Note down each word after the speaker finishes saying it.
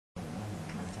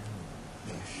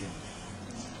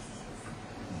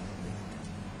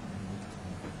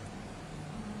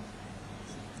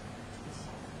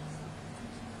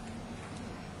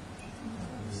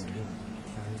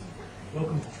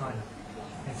Welcome to China.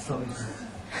 It's so easy.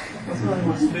 That's what I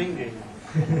was thinking.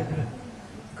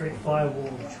 Great firewall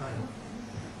of China.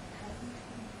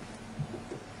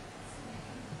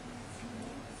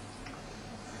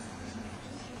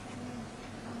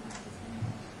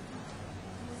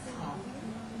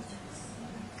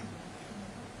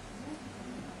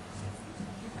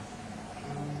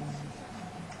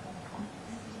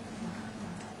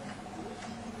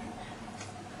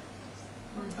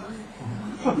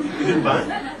 Is it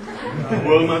bad?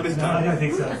 World map is No, I done. don't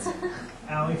think so.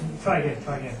 We can try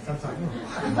again, sometime.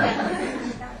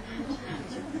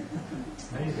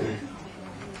 Amazing.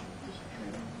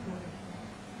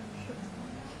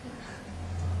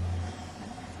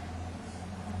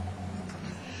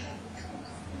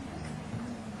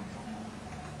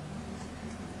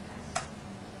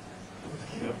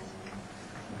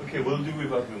 Okay, we'll do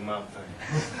without the map then.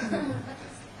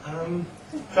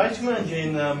 Try to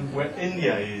imagine where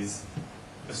India is,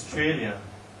 Australia,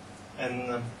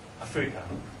 and Africa.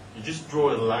 You just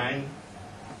draw a line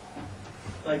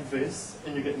like this,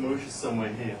 and you get Mauritius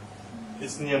somewhere here.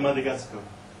 It's near Madagascar.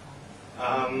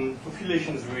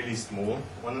 Population is really small,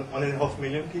 1.5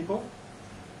 million people.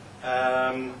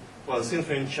 Well, since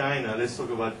we're in China, let's talk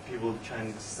about people of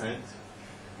Chinese descent.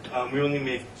 We only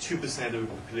make 2% of the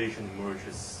population in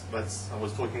Mauritius, but I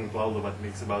was talking with Waldo that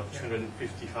makes about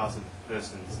 250,000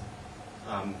 persons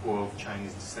who are of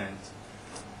Chinese descent.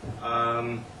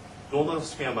 Don't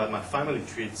ask me about my family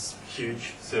tree, it's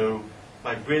huge. So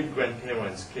my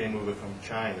great-grandparents came over from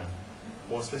China,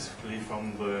 more specifically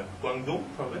from the Guangdong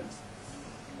province,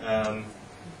 into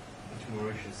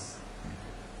Mauritius.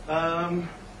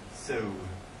 So,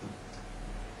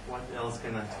 what else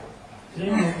can I talk? Does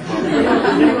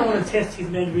anyone want to test his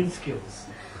Mandarin skills?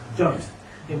 Don't.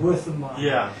 They're worse than mine.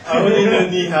 Yeah, I only know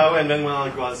ni hao, and then when I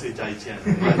go, I'll say zai jian.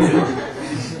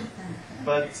 That's it.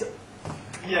 But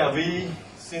yeah,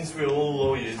 since we're all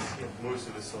lawyers, most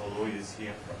of us are lawyers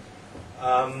here.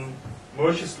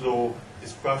 Mauritius law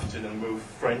is crafted in both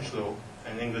French law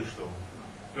and English law.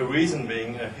 The reason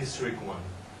being a historic one.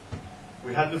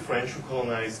 We had the French who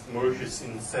colonized Mauritius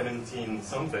in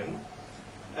 17-something.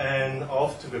 And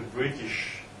after the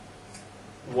British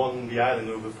won the island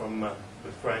over from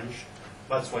the French,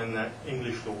 that's when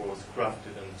English law was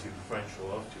crafted into French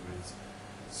law afterwards.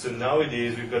 So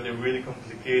nowadays we've got a really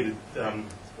complicated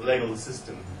legal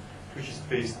system, which is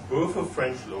based both on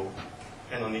French law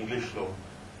and on English law.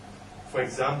 For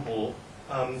example,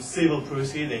 civil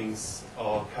proceedings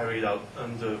are carried out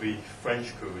under the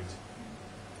French code,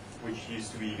 which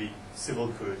used to be the civil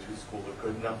code, which is called the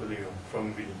Code Napoleon,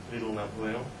 from the Little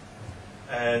Napoleon.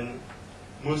 And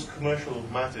most commercial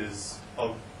matters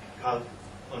are cut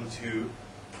onto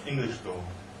English law.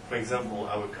 For example,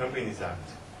 our Companies Act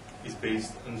is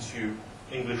based onto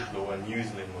English law and New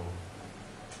Zealand law.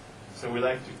 So we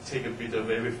like to take a bit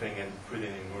of everything and put it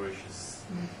in Mauritius.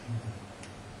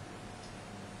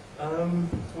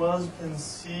 Well, as you can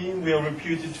see, we are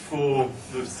reputed for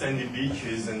the sandy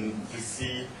beaches and the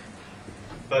sea.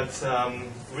 But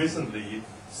recently,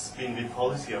 it's been the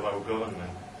policy of our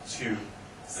government to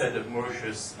set up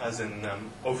Mauritius as an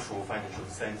offshore financial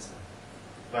center.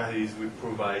 That is, we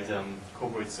provide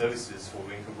corporate services for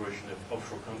the incorporation of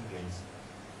offshore companies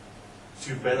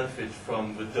to benefit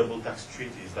from the double tax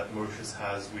treaties that Mauritius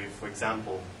has with, for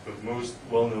example, the most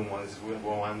well-known one is the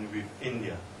one with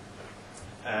India.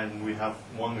 And we have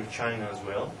one with China as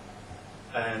well.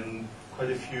 And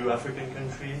quite a few African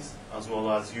countries, as well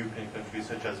as European countries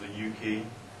such as the UK,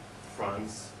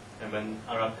 France, and then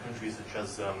Arab countries such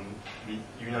as the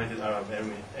United Arab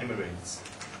Emirates.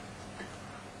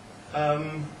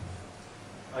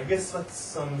 I guess that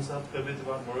sums up a bit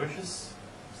about Mauritius.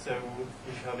 So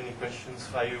if you have any questions,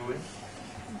 fire away.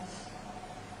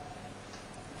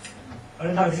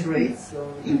 Tax rates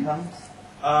or incomes?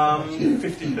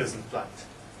 15% flat,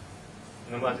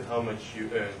 no matter how much you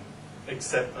earn,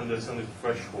 except under some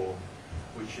threshold,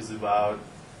 which is about,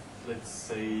 let's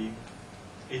say,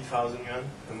 8,000 yuan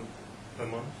per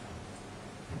month.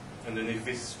 And then if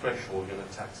this threshold, you're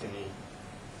not tax any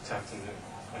tax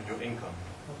on your income.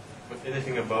 But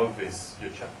anything above this,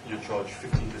 you're charged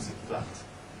 15% flat.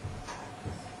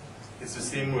 It's the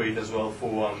same rate as well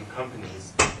for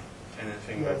companies,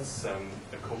 anything that's a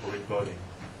corporate body,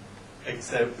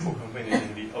 except for companies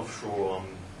in the offshore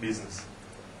business.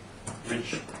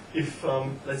 Which, if,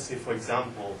 let's say, for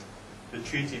example, the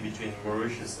treaty between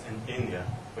Mauritius and India,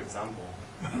 for example,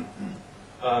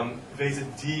 there's a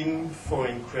deemed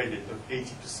foreign credit of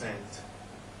 80%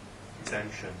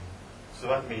 exemption. So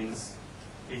that means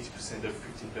 80% of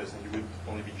 15%, you would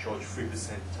only be charged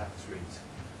 3% tax rate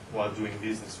while doing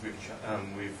business with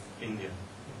India.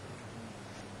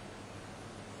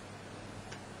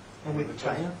 And with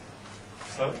China?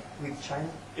 So With China?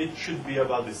 it should be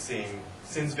about the same,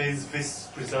 since there is this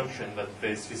presumption that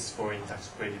there is this foreign tax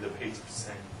credit of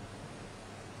 80%.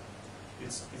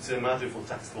 It's a matter for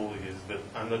tax lawyers, but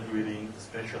I'm not really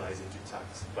specialized into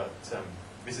tax. But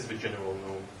this is the general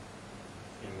norm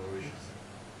in Mauritius.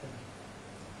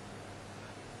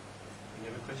 Any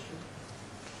other question?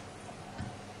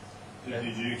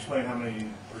 Did you explain how many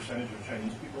percentage of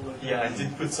Chinese people live there? Yeah, I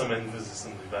did put some emphasis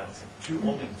on that.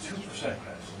 Only 2%, guys.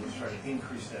 So let's try to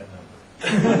increase that number.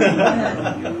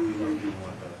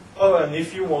 Oh, and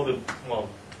if you want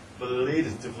the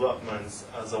latest developments,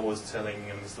 as I was telling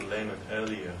Mr. Lehman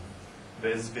earlier,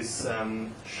 there's this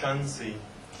Shanxi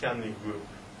Kianli group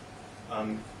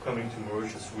coming to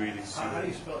Mauritius really soon. How do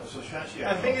you spell it? So Shanxi.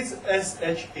 I think it's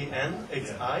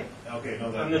S-H-A-N-X-I. Yeah. Okay,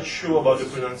 no, I'm not sure about the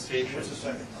pronunciation. What's the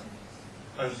second one?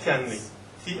 And Kianli,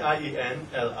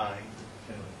 T-I-E-N-L-I.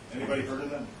 Anybody heard of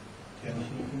them?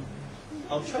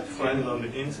 I'll try to find it on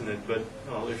the internet, but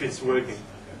well, if it's working.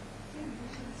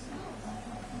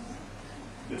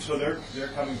 Okay. So they're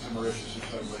coming to Mauritius,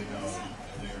 if everybody knows.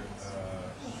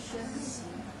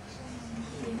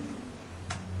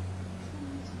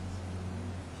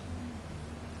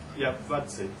 Yeah,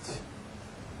 that's it.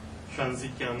 Shanxi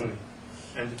Kianli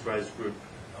Enterprise Group.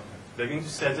 They're going to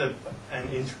set up an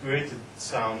integrated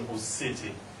town or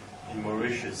city in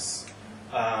Mauritius.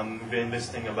 They're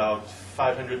investing about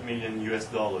 $500 million US,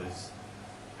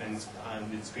 and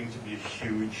it's going to be a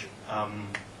huge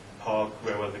park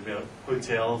where they build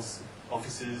hotels,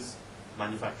 offices,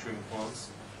 manufacturing plants,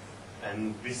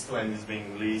 and this land is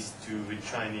being leased to the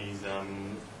Chinese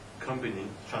company,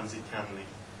 Shanxi Kianli,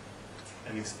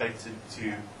 and expected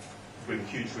to bring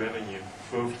huge revenue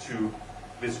both to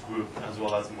this group as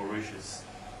well as Mauritius.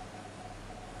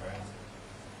 Right.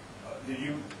 Did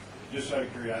you, just out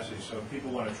of curiosity, so if people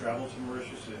want to travel to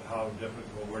Mauritius, how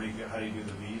difficult? How do you do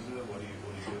the visa? What do you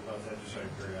do about that? Just out of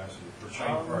curiosity,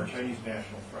 for our Chinese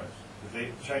national friends,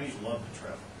 because Chinese love to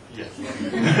travel. Yes.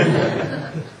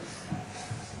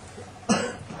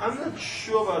 I'm not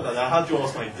sure about that. I had to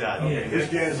ask my dad. Okay. His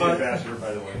dad is the ambassador,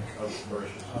 by the way, of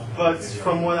Mauritius. But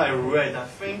from what I read, I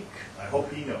think. I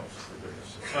hope he knows.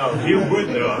 Oh, he would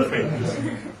know, I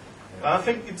think. I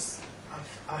think it's.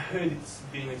 I heard it's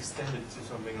been extended to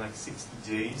something like 60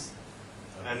 days.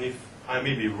 And if I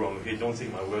may be wrong, okay, don't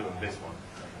take my word on this one.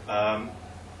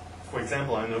 For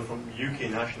example, I know from UK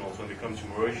nationals when they come to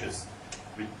Mauritius,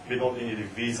 they don't need a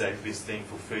visa if they're staying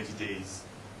for 30 days.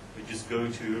 They just go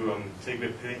to take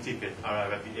their plane ticket,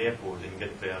 arrive at the airport, and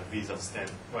get their visa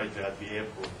stamp right there at the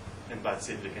airport, and that's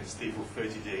it. They can stay for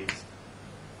 30 days.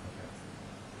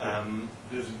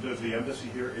 Does the embassy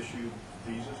here issue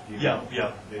visas?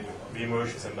 Yeah. They do. The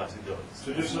Mauritius embassy does.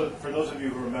 So just for those of you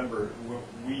who remember,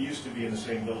 we used to be in the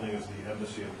same building as the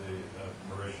embassy of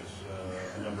Mauritius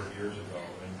a number of years ago,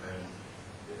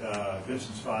 and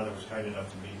Vincent's father was kind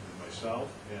enough to meet with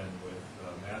myself and with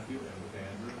Matthew and with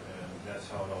Andrew, and that's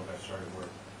how it all got started,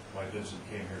 why Vincent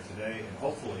came here today, and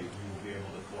hopefully we will be able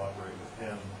to cooperate with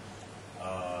him,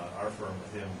 our firm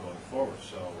with him going forward.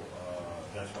 So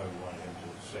that's why we wanted him to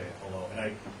say hello.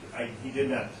 And he did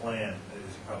not plan,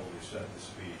 as he probably said, the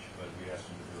speech, but we asked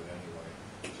him to do it anyway.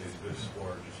 So he's a good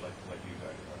sport, just like you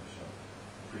guys are. So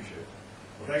appreciate it.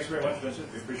 Well, thanks very much,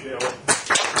 Vincent. We appreciate it.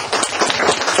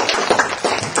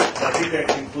 I think that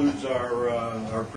concludes our